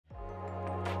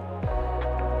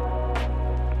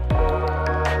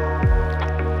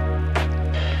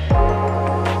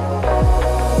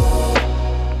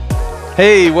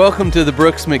Hey, welcome to the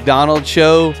Brooks McDonald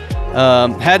Show.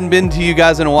 Hadn't been to you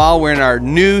guys in a while. We're in our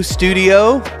new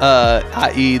studio,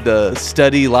 i.e. the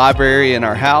study library in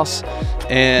our house.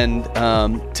 And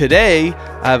today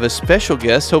I have a special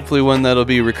guest, hopefully one that'll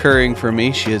be recurring for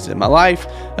me. She is in my life.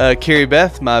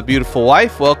 Cari-Beth, my beautiful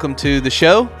wife. Welcome to the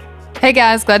show. Hey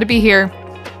guys, glad to be here.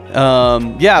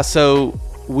 So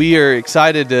we are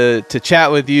excited to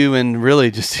chat with you, and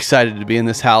really just excited to be in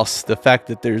this house. The fact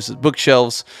that there's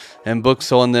bookshelves and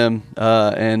books on them,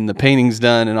 and the painting's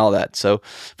done and all that. So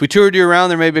if we toured you around,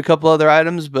 there may be a couple other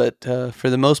items, but for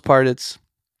the most part, it's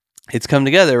come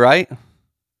together, right?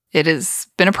 It has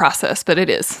been a process, but it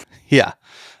is. Yeah,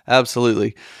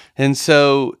 absolutely. And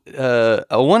so we're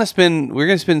going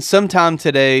to spend some time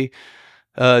today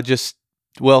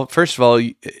first of all,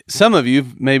 some of you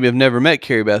maybe have never met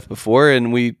Cari-Beth before,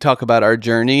 and we talk about our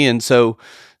journey. And so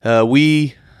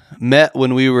we met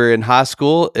when we were in high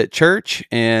school at church,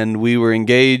 and we were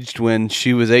engaged when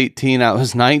she was 18, I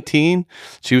was 19.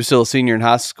 She was still a senior in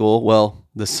high school. Well,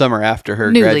 the summer after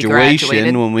her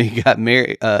graduation when we got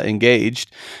married,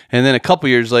 engaged. And then a couple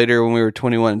years later, when we were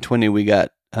 21 and 20, we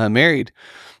got married.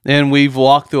 And we've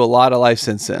walked through a lot of life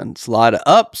since then. It's a lot of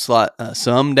ups,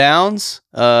 some downs,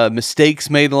 mistakes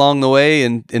made along the way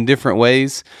in different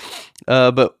ways.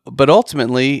 But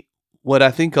ultimately, what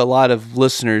I think a lot of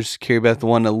listeners, Cari-Beth,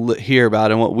 want to hear about,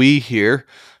 and what we hear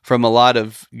from a lot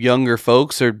of younger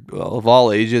folks or of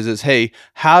all ages is, hey,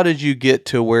 how did you get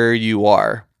to where you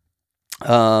are?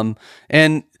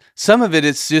 And some of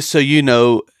it's just so you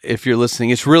know, if you're listening,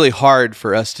 it's really hard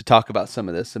for us to talk about some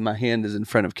of this. And my hand is in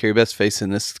front of Cari-Beth's face in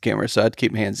this camera, so I had to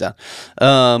keep my hands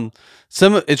down.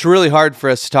 It's really hard for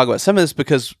us to talk about some of this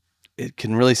because it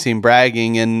can really seem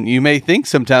bragging, and you may think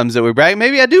sometimes that we brag.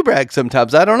 Maybe I do brag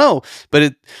sometimes. I don't know.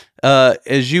 But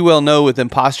as you well know, with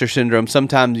imposter syndrome,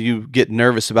 sometimes you get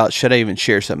nervous about, should I even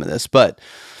share some of this? But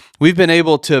we've been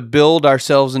able to build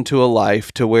ourselves into a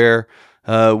life to where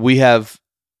we have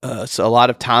a lot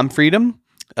of time freedom.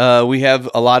 We have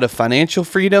a lot of financial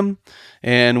freedom,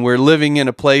 and we're living in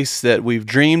a place that we've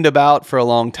dreamed about for a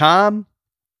long time.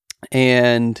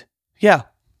 And yeah,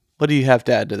 what do you have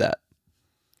to add to that?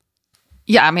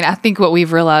 Yeah, I mean, I think what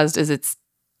we've realized is it's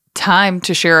time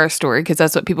to share our story, because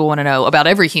that's what people want to know about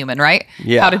every human, right?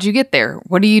 Yeah. How did you get there?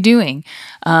 What are you doing?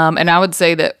 And I would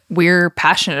say that we're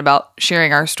passionate about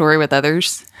sharing our story with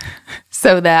others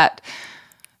so that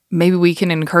maybe we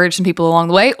can encourage some people along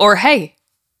the way, or hey,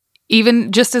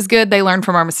 even just as good, they learn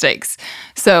from our mistakes.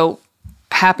 So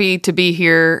happy to be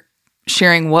here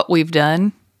sharing what we've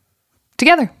done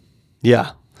together.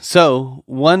 Yeah. So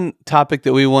one topic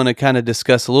that we want to kind of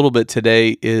discuss a little bit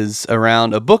today is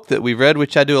around a book that we've read,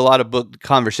 which I do a lot of book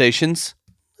conversations,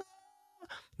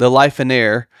 The Life and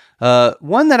Air.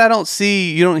 One that I don't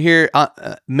see, you don't hear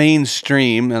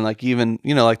mainstream, and like even,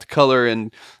 like the color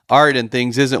and art and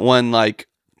things isn't one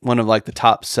of the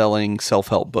top selling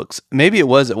self-help books. Maybe it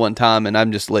was at one time, and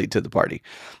I'm just late to the party.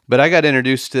 But I got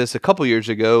introduced to this a couple years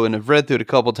ago, and I've read through it a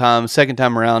couple times. Second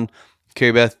time around,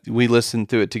 Cari-Beth, we listened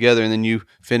through it together, and then you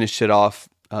finished it off.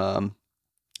 And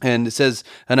it says,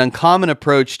 an uncommon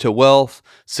approach to wealth,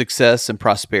 success, and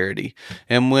prosperity.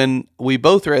 And when we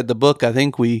both read the book, I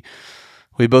think we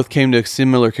both came to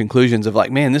similar conclusions of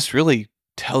like, man, this really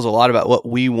tells a lot about what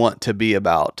we want to be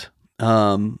about.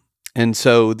 And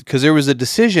so, because there was a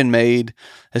decision made,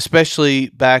 especially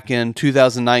back in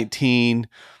 2019,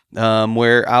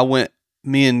 where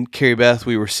me and Cari-Beth,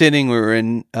 we were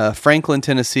in Franklin,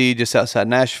 Tennessee, just outside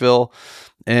Nashville,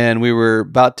 and we were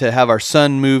about to have our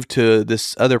son move to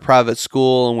this other private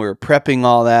school, and we were prepping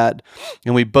all that,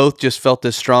 and we both just felt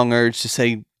this strong urge to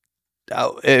say,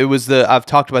 I've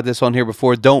talked about this on here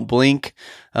before, don't blink.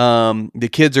 The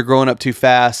kids are growing up too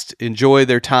fast. Enjoy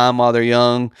their time while they're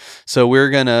young. So we're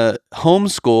going to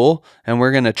homeschool, and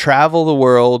we're going to travel the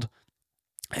world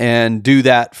and do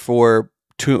that for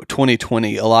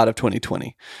 2020, a lot of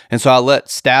 2020. And so I let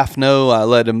staff know, I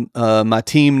let my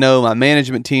team know, my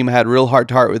management team. I had real heart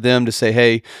to heart with them to say,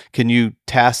 hey, can you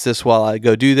task this while I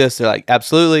go do this? They're like,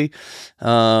 absolutely.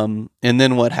 And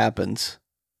then what happens?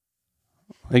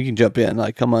 You can jump in.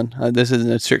 Like, come on. This isn't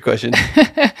a trick question.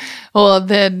 Well,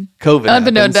 then, COVID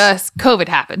unbeknownst to us, COVID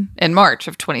happened in March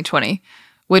of 2020,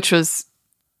 which was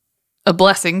a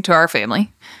blessing to our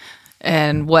family,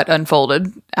 and what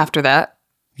unfolded after that.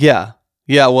 Yeah.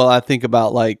 Yeah. Well, I think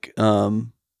about like,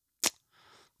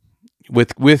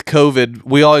 with COVID,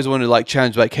 we always wanted to like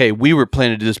challenge, like, hey, we were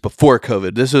planning to do this before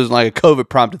COVID. This was like a COVID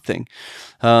prompted thing.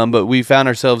 But we found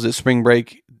ourselves at spring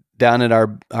break down at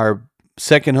our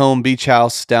second home beach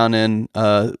house down in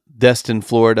Destin,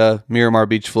 Florida, Miramar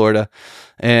Beach, Florida.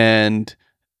 And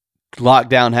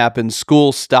lockdown happened,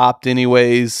 school stopped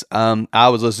anyways. I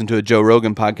was listening to a Joe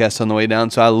Rogan podcast on the way down,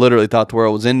 so I literally thought the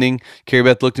world was ending.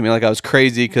 Cari-Beth looked at me like I was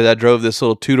crazy because I drove this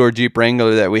little two-door Jeep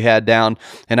Wrangler that we had down,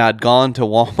 and I'd gone to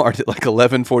Walmart at like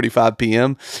 11:45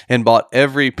 p.m. and bought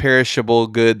every perishable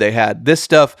good they had. This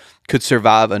stuff could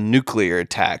survive a nuclear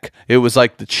attack. It was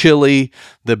like the chili,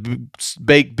 the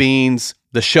baked beans,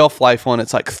 the shelf life on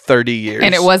it's like 30 years.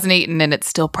 And it wasn't eaten, and it's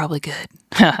still probably good.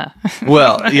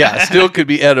 Well, yeah, still could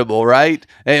be edible, right?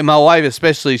 And my wife,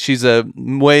 especially, she's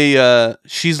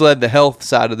she's led the health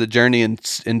side of the journey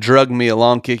and drugged me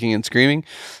along, kicking and screaming.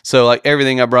 So like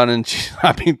everything I brought in,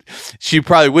 she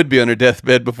probably would be on her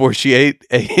deathbed before she ate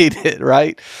it,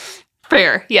 right?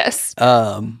 Fair, yes.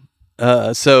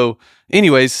 So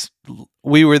anyways,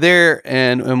 we were there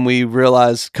and we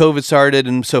realized COVID started,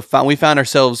 and so we found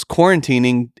ourselves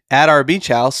quarantining at our beach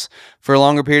house for a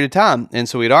longer period of time. And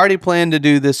so we'd already planned to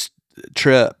do this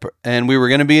trip, and we were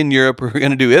going to be in Europe. We were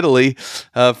going to do Italy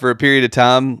for a period of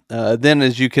time. Then,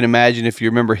 as you can imagine, if you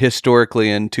remember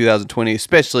historically in 2020,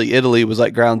 especially Italy was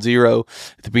like ground zero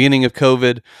at the beginning of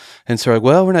COVID. And so we're like,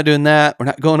 well, we're not doing that. We're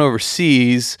not going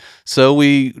overseas. So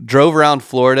we drove around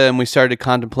Florida and we started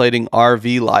contemplating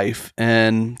RV life.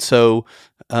 And so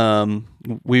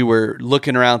we were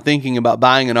looking around thinking about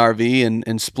buying an RV and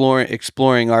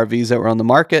exploring RVs that were on the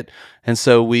market. And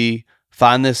so we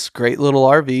find this great little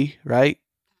RV, right?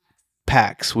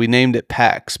 Pax. We named it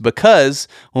Pax because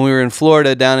when we were in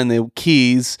Florida down in the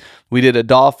Keys, we did a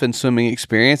dolphin swimming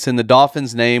experience, and the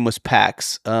dolphin's name was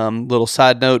Pax. Little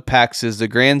side note, Pax is the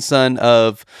grandson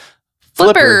of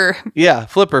Flipper. Yeah,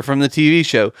 Flipper from the TV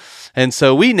show. And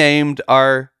so we named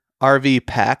our RV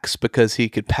Pax because he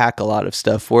could pack a lot of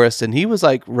stuff for us, and he was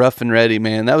like rough and ready,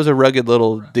 man. That was a rugged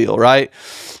little deal, right?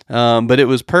 But it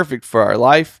was perfect for our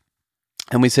life.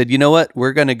 And we said, you know what?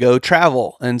 We're going to go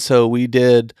travel. And so we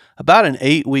did about an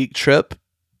 8-week trip.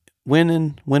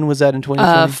 When was that in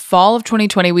 2020? Fall of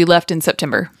 2020. We left in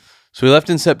September. So we left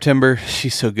in September.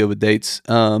 She's so good with dates.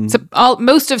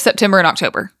 Most of September and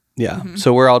October. Yeah. Mm-hmm.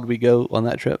 So where all did we go on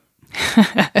that trip?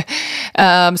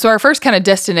 So our first kind of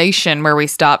destination where we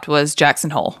stopped was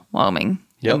Jackson Hole, Wyoming.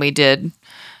 Yep. And we did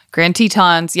Grand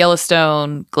Tetons,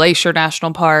 Yellowstone, Glacier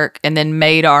National Park, and then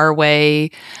made our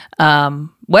way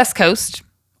West Coast,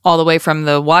 all the way from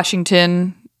the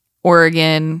Washington,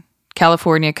 Oregon,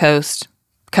 California coast,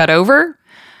 cut over,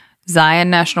 Zion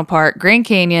National Park, Grand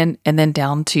Canyon, and then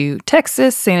down to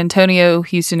Texas, San Antonio,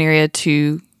 Houston area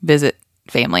to visit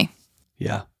family.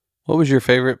 Yeah. What was your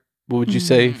favorite? What would you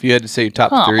say if you had to say your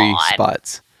top three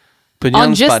spots?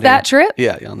 On just that trip?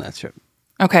 Yeah, on that trip.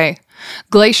 Okay.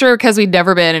 Glacier, because we'd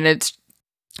never been, and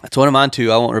that's one of mine too.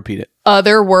 I won't repeat it.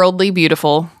 Otherworldly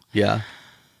beautiful. Yeah.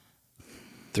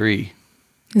 3.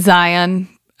 Zion.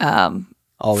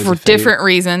 Always for different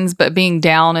reasons, but being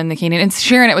down in the canyon and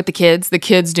sharing it with the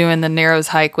kids doing the Narrows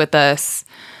hike with us.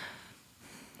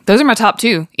 Those are my top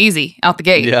 2. Easy, out the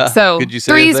gate. Yeah. So could you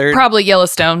say 3 is probably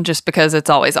Yellowstone, just because it's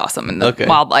always awesome in the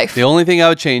wildlife. The only thing I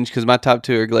would change, because my top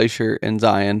 2 are Glacier and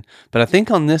Zion, but I think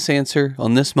on this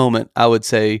moment, I would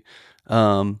say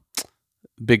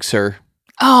Big Sur.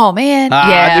 Oh, man.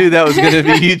 I knew that was going to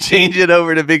be you change it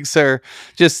over to Big Sur.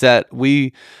 Just that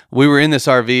we were in this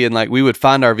RV, and like we would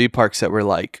find RV parks that were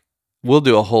like, we'll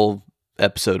do a whole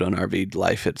episode on RV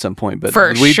life at some point, but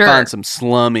we'd find some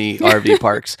slummy RV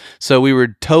parks. So we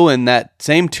were towing that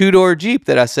same 2-door Jeep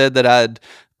that I said that I'd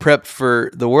prepped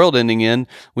for the world ending in.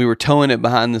 We were towing it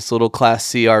behind this little Class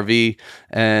C RV,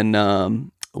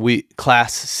 and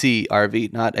Class C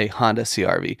RV, not a Honda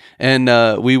CRV.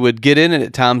 And we would get in it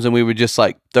at times, and we would just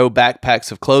like throw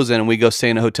backpacks of clothes in, and we go stay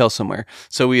in a hotel somewhere.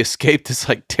 So we escaped this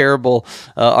like terrible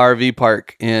RV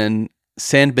park in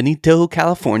San Benito,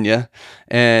 California,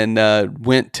 and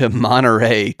went to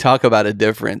Monterey. Talk about a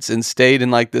difference. And stayed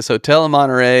in like this hotel in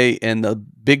Monterey and the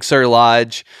Big Sur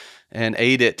Lodge, and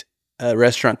ate at a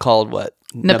restaurant called what?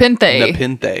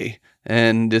 Nepenthe.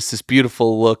 And just this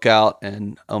beautiful lookout,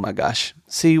 and oh my gosh,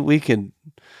 see, we could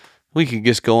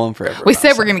just go on forever. We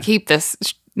said we're going to keep this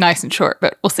nice and short,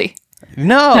 but we'll see.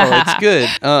 No, it's good.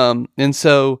 And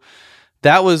so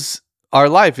that was our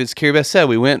life. As Cari-Beth said,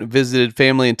 we went and visited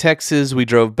family in Texas. We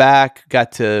drove back,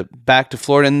 got back to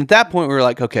Florida, and at that point we were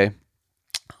like, okay,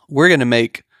 we're going to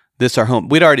make this our home.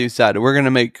 We'd already decided we're going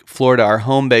to make Florida our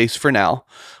home base for now.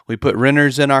 We put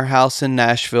renters in our house in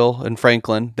Nashville and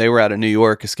Franklin. They were out of New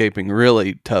York escaping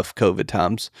really tough COVID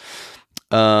times.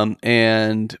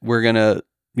 And we're going to,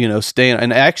 stay in.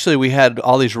 And actually, we had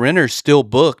all these renters still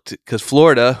booked because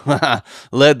Florida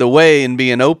led the way in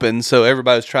being open. So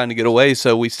everybody was trying to get away.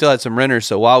 So we still had some renters.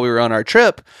 So while we were on our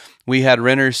trip, we had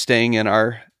renters staying in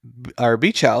our our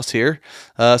beach house here.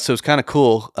 So it's kind of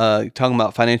cool. Talking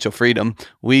about financial freedom,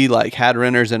 we like had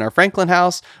renters in our Franklin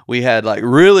house. We had like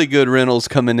really good rentals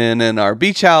coming in our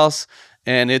beach house,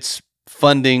 and it's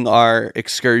funding our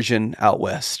excursion out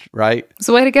west, right? It's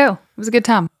the way to go. It was a good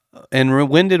time. And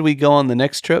when did we go on the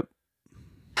next trip?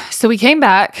 So we came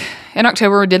back in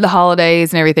October. We did the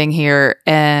holidays and everything here,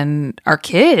 and our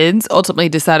kids ultimately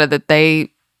decided that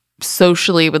they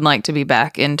socially would like to be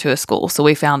back into a school. So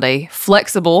we found a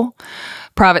flexible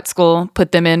private school,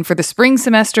 put them in for the spring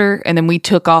semester, and then we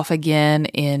took off again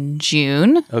in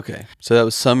June. Okay. So that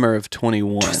was summer of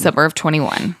 21. Summer of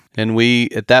 21. And we,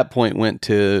 at that point,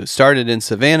 started in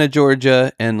Savannah,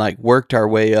 Georgia, and like worked our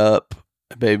way up.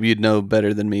 Babe, you'd know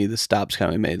better than me. The stops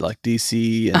kind of made like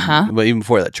DC, but even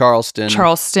before that,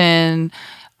 Charleston,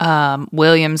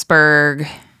 Williamsburg,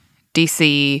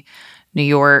 DC, New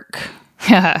York,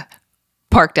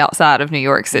 parked outside of New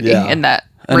York City in that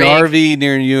an rig. RV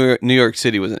near New York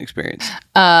City was an experience.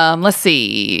 Let's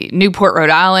see, Newport, Rhode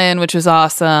Island, which was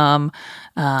awesome.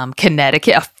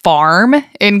 Connecticut, a farm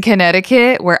in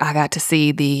Connecticut where I got to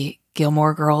see the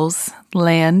Gilmore Girls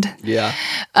land. Yeah.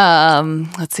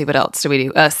 Let's see, what else do we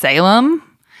do? Salem,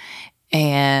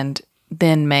 and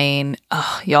then Maine.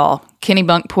 Oh, y'all,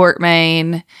 Kennebunkport,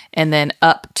 Maine, and then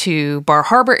up to Bar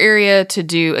Harbor area to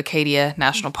do Acadia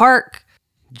National Park.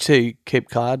 Did you say Cape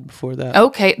Cod before that?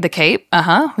 Okay, the Cape.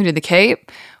 We did the Cape.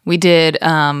 We did.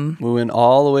 We went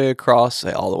all the way across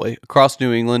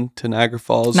New England to Niagara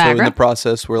Falls. Niagara. So in the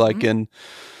process, we're like in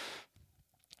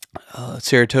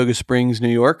Saratoga Springs, New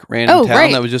York, random town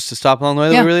great. that was just a stop along the way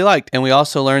that we really liked. And we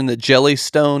also learned that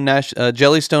Jellystone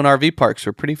RV parks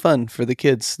were pretty fun for the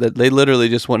kids. That they literally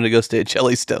just wanted to go stay at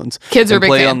Jellystones. Kids are and big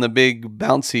play fan. on the big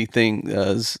bouncy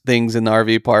things in the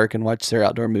RV park and watch their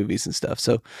outdoor movies and stuff.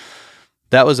 So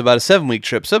that was about a 7-week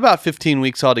trip. So about 15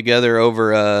 weeks altogether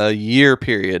over a year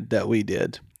period that we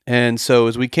did. And so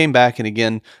as we came back, and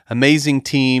again, amazing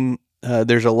team.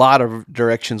 There's a lot of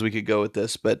directions we could go with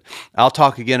this, but I'll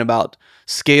talk again about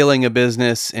scaling a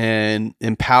business and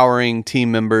empowering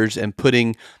team members and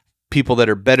putting people that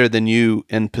are better than you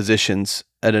in positions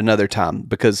at another time,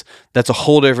 because that's a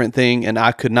whole different thing. And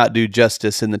I could not do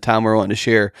justice in the time we're wanting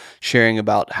to sharing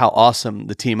about how awesome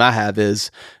the team I have is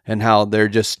and how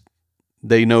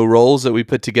they know roles that we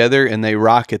put together and they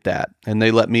rock at that and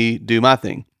they let me do my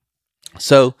thing.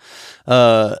 So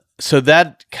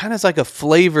that kind of is like a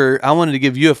flavor. I wanted to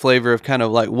give you a flavor of kind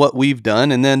of like what we've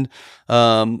done. And then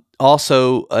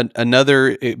also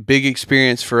another big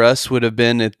experience for us would have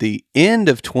been at the end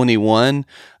of 21,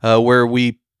 where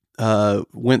we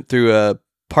went through a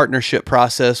partnership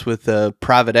process with a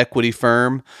private equity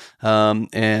firm,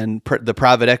 and the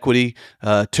private equity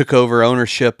took over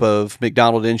ownership of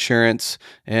McDonald Insurance,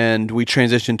 and we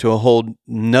transitioned to a whole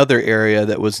another area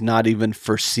that was not even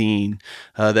foreseen,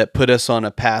 that put us on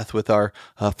a path with our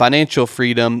financial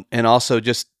freedom and also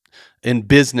just in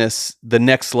business, the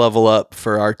next level up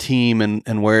for our team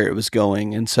and where it was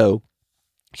going. And so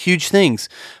huge things,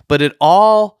 but it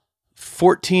all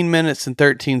 14 minutes and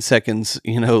 13 seconds,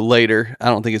 later. I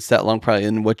don't think it's that long probably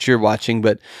in what you're watching,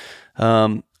 but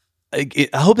I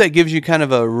hope that gives you kind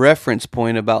of a reference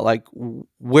point about like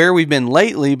where we've been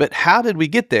lately, but how did we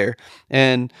get there?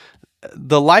 And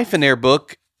the Life and Air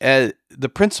book,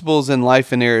 the principles in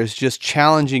Life and Air is just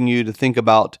challenging you to think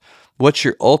about what's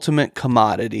your ultimate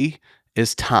commodity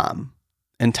is time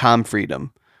and time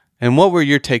freedom. And what were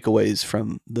your takeaways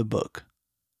from the book?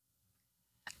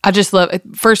 I just love it.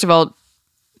 First of all,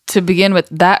 to begin with,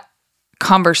 that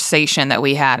conversation that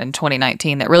we had in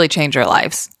 2019 that really changed our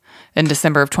lives in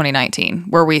December of 2019,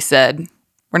 where we said,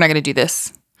 we're not going to do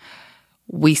this.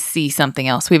 We see something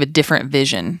else. We have a different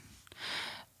vision.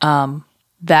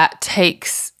 That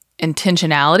takes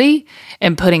intentionality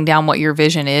and putting down what your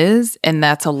vision is. And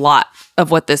that's a lot of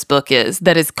what this book is,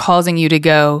 that is causing you to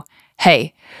go,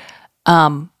 hey,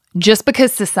 just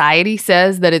because society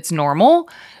says that it's normal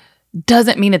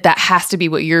doesn't mean that has to be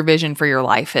what your vision for your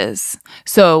life is.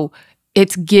 So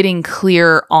it's getting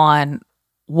clear on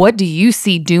what do you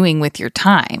see doing with your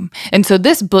time? And so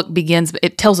this book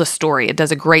it tells a story. It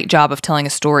does a great job of telling a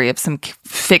story of some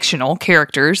fictional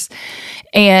characters.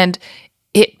 And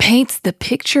it paints the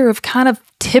picture of kind of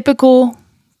typical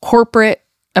corporate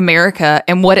America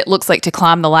and what it looks like to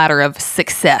climb the ladder of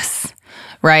success,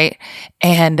 right?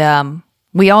 And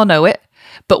we all know it.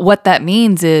 But what that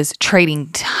means is trading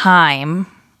time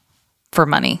for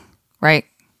money, right?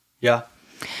 Yeah.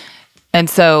 And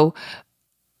so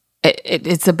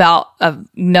it's about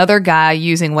another guy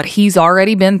using what he's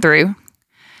already been through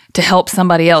to help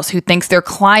somebody else who thinks they're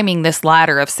climbing this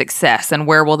ladder of success and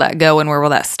where will that go and where will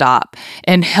that stop,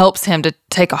 and helps him to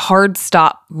take a hard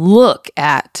stop look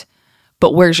at,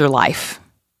 but where's your life?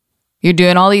 You're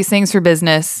doing all these things for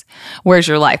business. Where's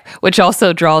your life? Which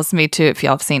also draws me to, if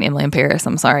y'all have seen Emily in Paris,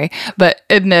 I'm sorry, but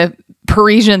in the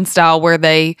Parisian style where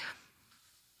a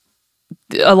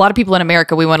lot of people in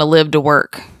America, we want to live to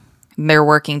work. And they're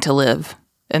working to live.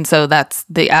 And so that's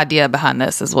the idea behind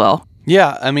this as well.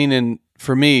 Yeah. I mean, and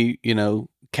for me,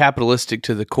 capitalistic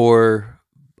to the core,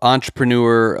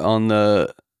 entrepreneur on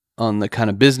the kind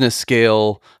of business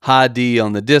scale, high D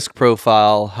on the disc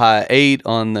profile, high 8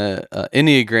 on the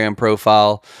Enneagram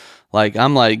profile. Like,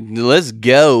 I'm like, let's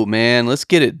go, man. Let's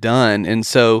get it done. And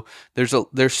so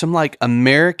there's some like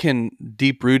American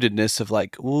deep rootedness of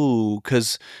like, ooh,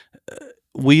 because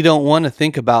we don't want to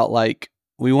think about like,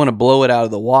 we want to blow it out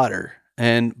of the water.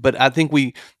 But I think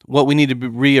what we need to be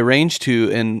rearranged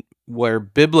to, and where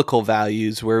biblical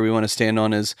values, where we want to stand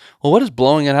on is, well, what does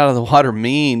blowing it out of the water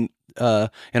mean in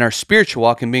our spiritual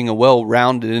walk and being a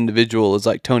well-rounded individual, as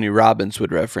like Tony Robbins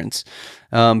would reference,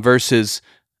 versus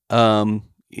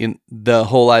in the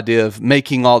whole idea of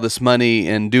making all this money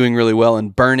and doing really well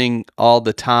and burning all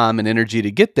the time and energy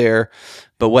to get there.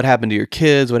 But what happened to your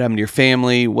kids? What happened to your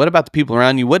family? What about the people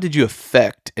around you? What did you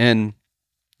affect? And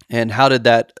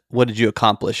what did you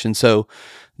accomplish? And so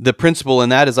the principle in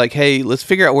that is like, hey, let's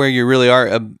figure out where you really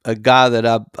are. A guy that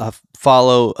I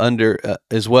follow under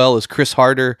as well as Chris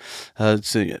Harder,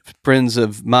 so friends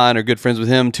of mine are good friends with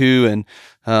him too.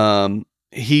 And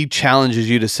he challenges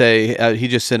you to say, he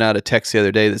just sent out a text the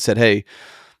other day that said, hey,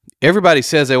 everybody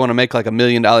says they want to make like $1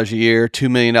 million a year,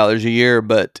 $2 million a year.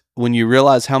 But when you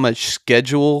realize how much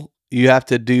schedule you have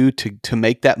to do to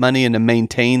make that money and to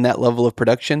maintain that level of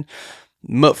production,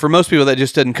 for most people, that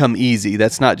just doesn't come easy.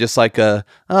 That's not just like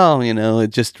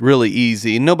it's just really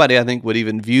easy. Nobody, I think, would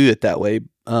even view it that way.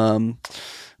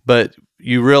 But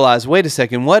you realize, wait a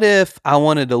second, what if I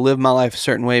wanted to live my life a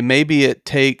certain way? Maybe it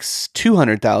takes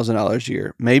 $200,000 a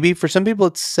year. Maybe for some people,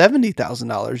 it's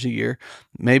 $70,000 a year.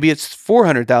 Maybe it's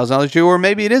 $400,000 a year, or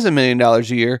maybe it is $1 million a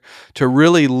year to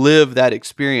really live that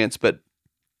experience. But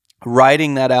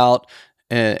writing that out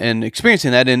and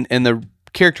experiencing that, and the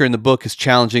character in the book is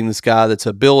challenging this guy that's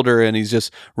a builder, and he's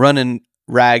just running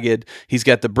ragged. He's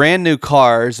got the brand new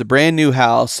cars, the brand new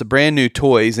house, the brand new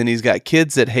toys, and he's got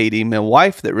kids that hate him, a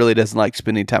wife that really doesn't like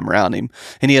spending time around him,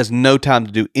 and he has no time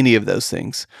to do any of those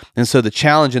things. And so the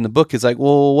challenge in the book is like,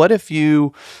 well, what if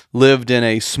you lived in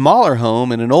a smaller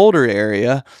home in an older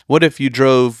area? What if you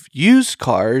drove used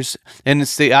cars? And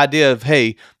it's the idea of,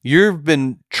 hey, you've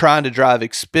been trying to drive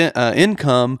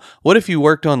income. What if you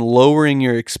worked on lowering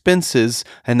your expenses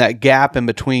and that gap in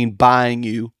between buying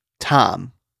you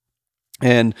time?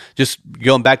 And just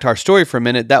going back to our story for a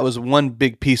minute, that was one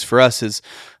big piece for us, is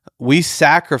we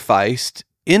sacrificed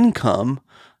income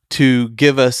to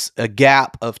give us a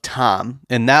gap of time.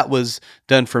 And that was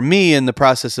done for me in the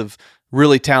process of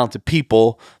really talented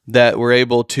people that were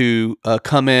able to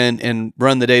come in and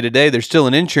run the day-to-day. There's still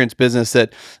an insurance business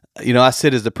that, I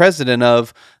sit as the president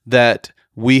of, that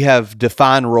we have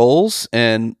defined roles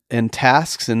and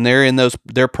tasks, and they're in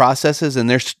their processes, and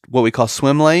there's what we call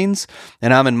swim lanes,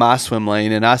 and I'm in my swim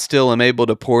lane, and I still am able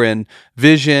to pour in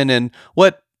vision and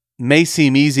what may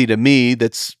seem easy to me.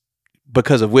 That's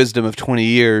because of wisdom of 20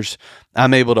 years.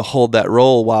 I'm able to hold that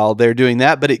role while they're doing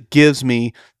that, but it gives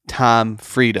me time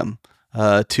freedom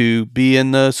to be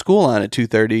in the school line at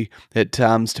 2:30 at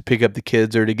times to pick up the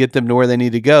kids or to get them to where they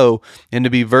need to go, and to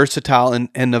be versatile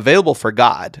and available for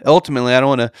God. Ultimately,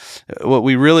 what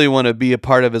we really want to be a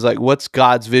part of is like, what's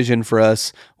God's vision for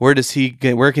us? Where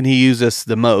can He use us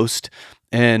the most?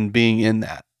 And being in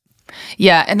that.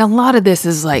 Yeah. And a lot of this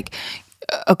is like,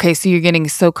 okay, so you're getting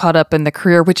so caught up in the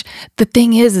career, which the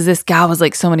thing is this guy was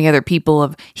like so many other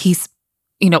people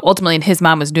ultimately in his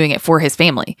mind was doing it for his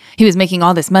family. He was making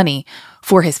all this money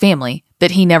for his family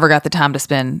that he never got the time to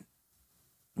spend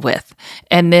with.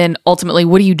 And then ultimately,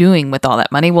 what are you doing with all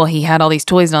that money? Well, he had all these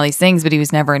toys and all these things, but he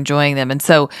was never enjoying them. And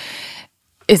so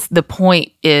the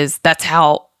point is that's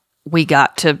how we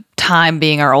got to time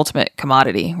being our ultimate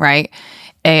commodity, right?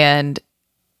 And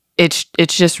it's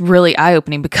just really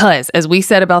eye-opening, because as we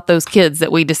said about those kids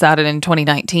that we decided in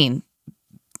 2019,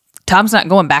 time's not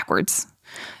going backwards.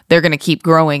 They're going to keep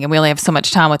growing, and we only have so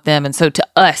much time with them. And so to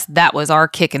us, that was our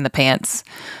kick in the pants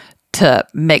to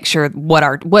make sure what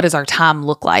does our time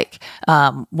look like?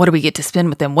 What do we get to spend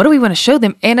with them? What do we want to show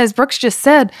them? And as Brooks just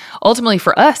said, ultimately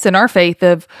for us in our faith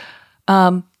of,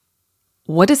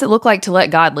 what does it look like to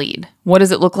let God lead? What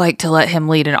does it look like to let Him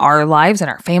lead in our lives and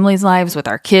our families' lives with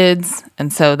our kids?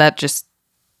 And so that's just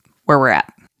where we're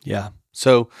at. Yeah.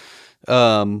 So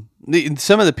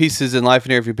Some of the pieces in Life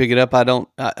and Air, if you pick it up,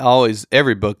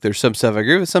 every book, there's some stuff I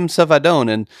agree with, some stuff I don't.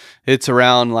 And it's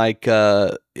around like,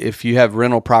 if you have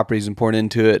rental properties important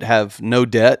into it, have no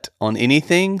debt on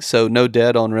anything. So no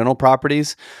debt on rental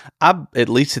properties. At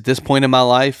least at this point in my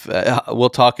life, we'll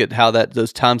talk at how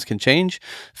those times can change,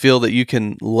 feel that you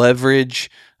can leverage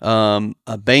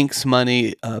a bank's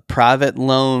money, private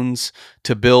loans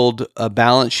to build a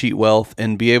balance sheet wealth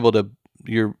and be able to,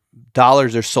 your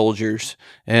dollars are soldiers.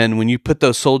 And when you put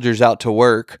those soldiers out to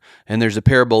work, and there's a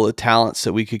parable of talents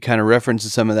that we could kind of reference in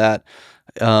some of that,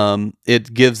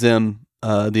 it gives them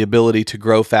the ability to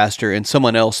grow faster and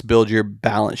someone else build your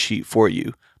balance sheet for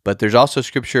you. But there's also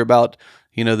scripture about,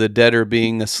 the debtor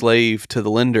being a slave to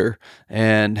the lender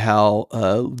and how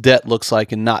debt looks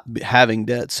like and not having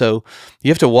debt. So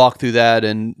you have to walk through that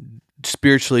and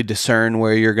spiritually discern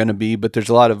where you're going to be. But there's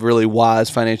a lot of really wise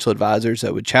financial advisors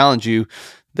that would challenge you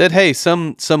that, hey,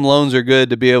 some loans are good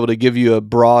to be able to give you a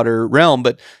broader realm.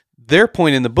 But their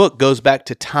point in the book goes back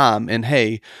to time. And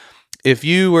hey, if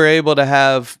you were able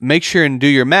to make sure and do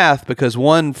your math, because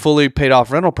one fully paid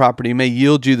off rental property may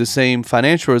yield you the same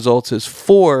financial results as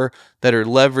 4 that are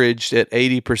leveraged at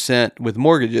 80% with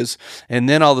mortgages. And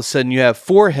then all of a sudden you have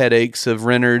 4 headaches of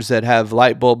renters that have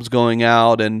light bulbs going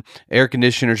out and air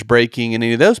conditioners breaking and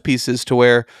any of those pieces, to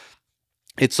where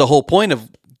it's the whole point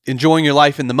of enjoying your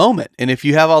life in the moment. And if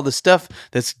you have all the stuff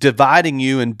that's dividing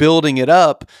you and building it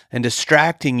up and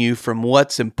distracting you from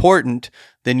what's important,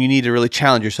 then you need to really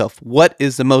challenge yourself. What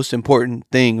is the most important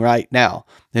thing right now?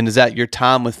 And is that your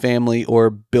time with family or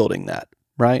building that,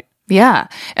 right? Yeah.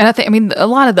 And a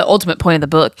lot of the ultimate point of the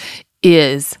book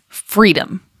is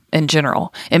freedom in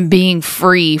general and being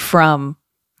free from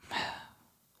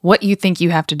what you think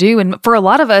you have to do. And for a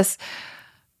lot of us,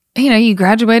 you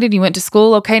graduated, you went to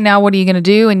school. Okay, now what are you going to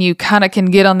do? And you kind of can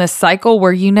get on this cycle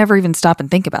where you never even stop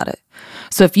and think about it.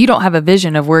 So if you don't have a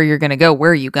vision of where you're going to go,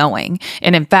 where are you going?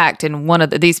 And in fact, in one of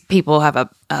these people have a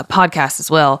podcast as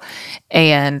well,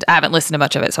 and I haven't listened to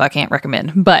much of it, so I can't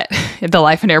recommend, but the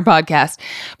Life and Air podcast.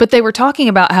 But they were talking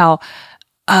about how,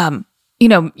 many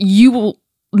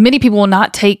people will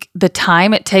not take the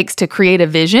time it takes to create a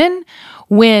vision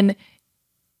when,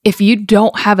 if you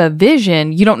don't have a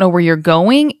vision, you don't know where you're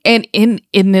going. And an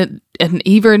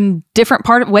even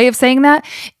different way of saying that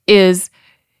is,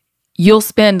 you'll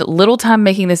spend little time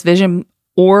making this vision,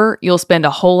 or you'll spend a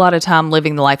whole lot of time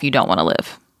living the life you don't want to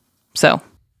live. So,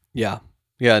 yeah.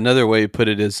 Another way to put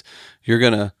it is, you're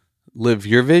going to live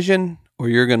your vision, or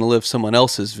you're going to live someone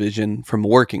else's vision from a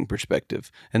working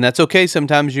perspective. And that's okay.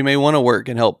 Sometimes you may want to work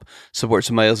and help support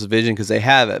somebody else's vision because they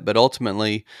have it. But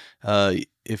ultimately,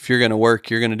 if you're going to work,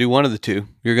 you're going to do one of the two.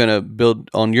 You're going to build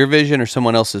on your vision or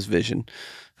someone else's vision.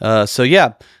 That's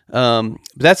a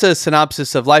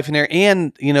synopsis of Life and Air,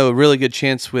 and a really good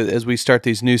chance as we start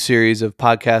these new series of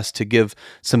podcasts to give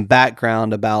some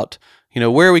background about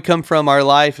where we come from, our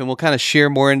life, and we'll kind of share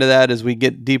more into that as we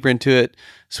get deeper into it.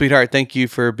 Sweetheart, thank you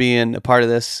for being a part of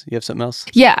this. You have something else?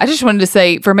 Yeah, I just wanted to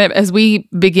say, for a minute, as we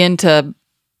begin to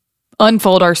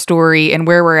unfold our story and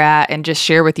where we're at, and just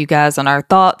share with you guys on our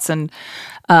thoughts and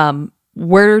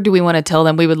where do we want to tell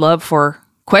them, we would love for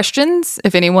questions.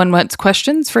 If anyone wants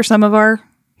questions for some of our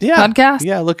podcast.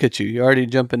 Yeah, look at you. You're already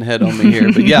jumping ahead on me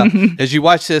here. But yeah, as you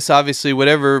watch this, obviously,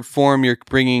 whatever form you're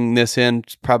bringing this in,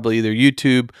 it's probably either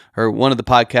YouTube or one of the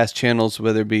podcast channels,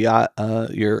 whether it be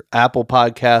your Apple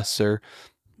Podcasts or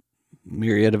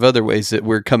myriad of other ways that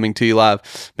we're coming to you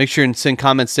live. Make sure and send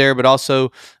comments there. But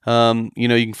also, you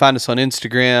can find us on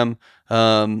Instagram.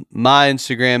 My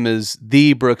Instagram is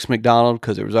the Brooks McDonald,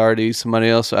 because there was already somebody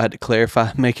else, so I had to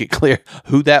clarify, make it clear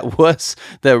who that was.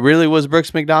 That really was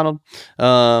Brooks McDonald.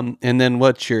 And then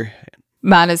what's your?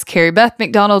 Mine is Cari-Beth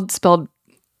McDonald, spelled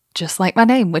just like my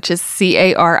name, which is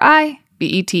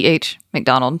Caribeth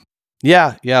McDonald.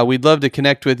 Yeah, we'd love to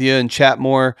connect with you and chat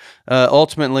more.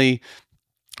 Ultimately,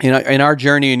 in our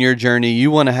journey and your journey, you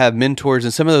want to have mentors,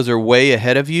 and some of those are way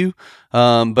ahead of you.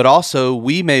 But also,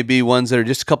 we may be ones that are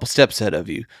just a couple steps ahead of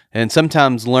you. And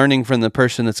sometimes learning from the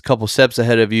person that's a couple steps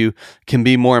ahead of you can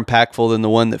be more impactful than the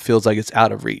one that feels like it's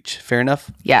out of reach. Fair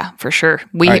enough? Yeah, for sure.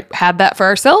 We had that for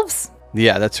ourselves.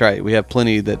 Yeah, that's right. We have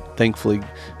plenty that thankfully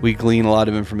we glean a lot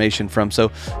of information from. So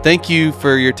thank you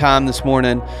for your time this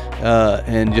morning,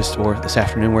 or this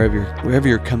afternoon, wherever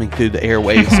you're coming through the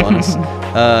airwaves on us.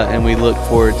 And we look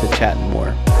forward to chatting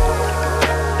more.